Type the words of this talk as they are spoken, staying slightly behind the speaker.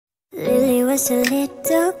Lily was a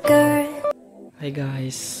little girl. Hai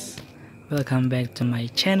guys, welcome back to my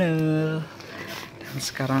channel. Dan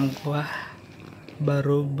sekarang gua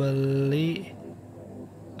baru beli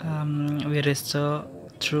Wiresto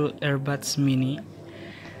True Earbuds Mini.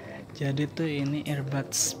 Jadi tuh ini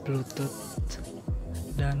earbuds Bluetooth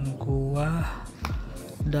dan gua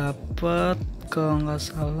dapet kalau nggak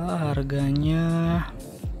salah harganya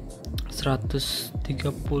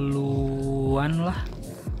 130-an lah.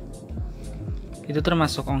 Itu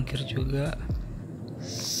termasuk ongkir juga.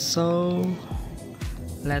 So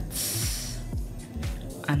let's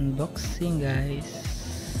unboxing guys.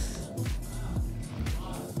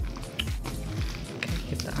 Oke,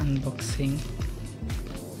 kita unboxing.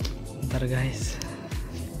 Bentar guys.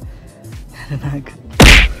 Ada naga.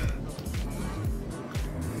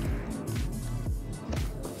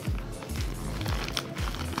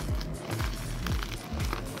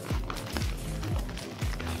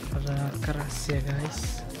 Ada keras ya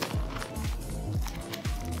guys.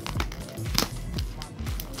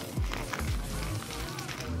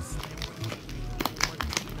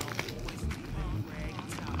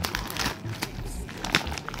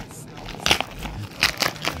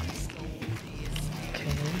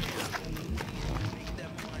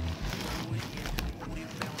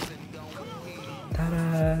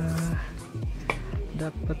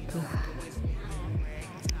 Dapat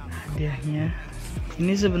hadiahnya.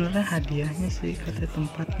 Ini sebenarnya hadiahnya sih kata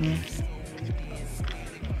tempatnya.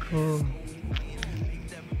 Oh,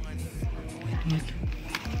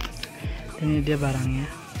 ini dia barangnya.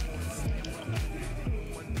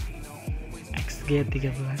 XG-13.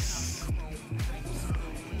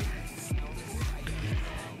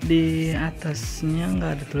 Di atasnya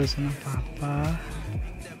nggak ada tulisan apa-apa.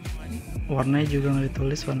 Warnanya juga nggak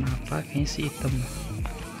ditulis warna apa, kayaknya sih hitam.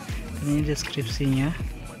 Ini deskripsinya.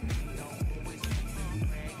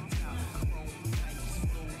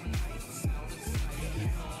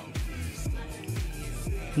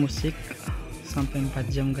 Musik sampai 4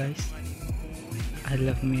 jam guys. I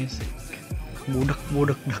love music. Budak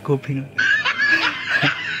dah kuping.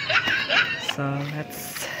 So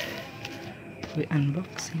let's we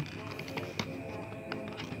unboxing.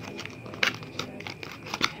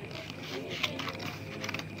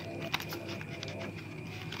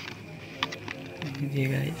 Ini dia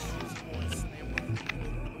guys.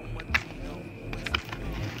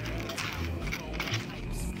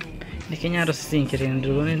 Ini kayaknya harus singkirin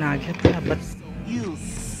dulu nih nugget dapat.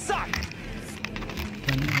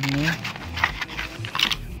 Dan ini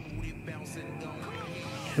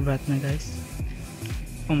hebatnya guys.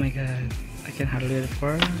 Oh my god, I can hardly wait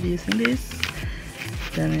for using this.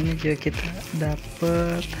 Dan ini juga kita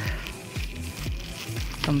dapat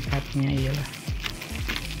tempatnya, iyalah.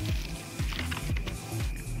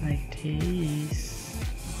 Like this.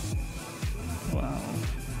 Wow.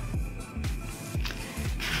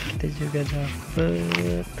 Kita juga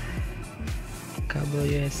dapat kabel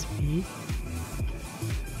USB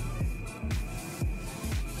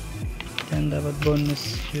dan dapat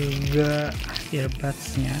bonus juga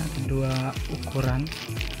earbudsnya, dua ukuran.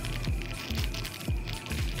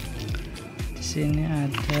 Di sini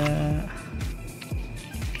ada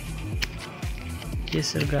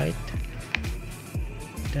user guide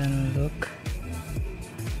dan look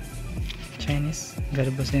Chinese, gak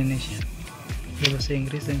ada bahasa Indonesia, ada bahasa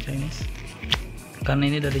Inggris dan Chinese karena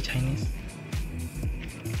ini dari Chinese.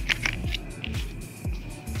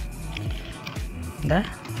 Udah,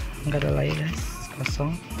 nggak ada lagi guys,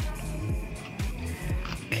 kosong.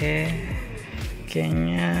 Oke,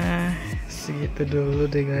 kayaknya segitu dulu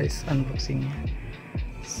deh guys unboxingnya.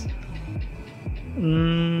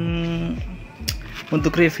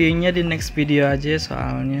 Untuk reviewnya di next video aja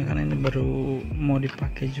soalnya karena ini baru mau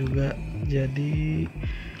dipakai juga. Jadi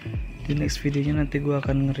di next videonya nanti gue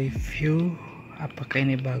akan nge-review apakah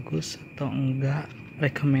ini bagus atau enggak,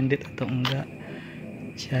 recommended atau enggak.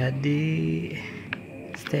 Jadi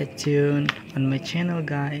stay tune on my channel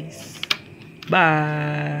guys.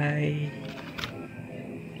 Bye.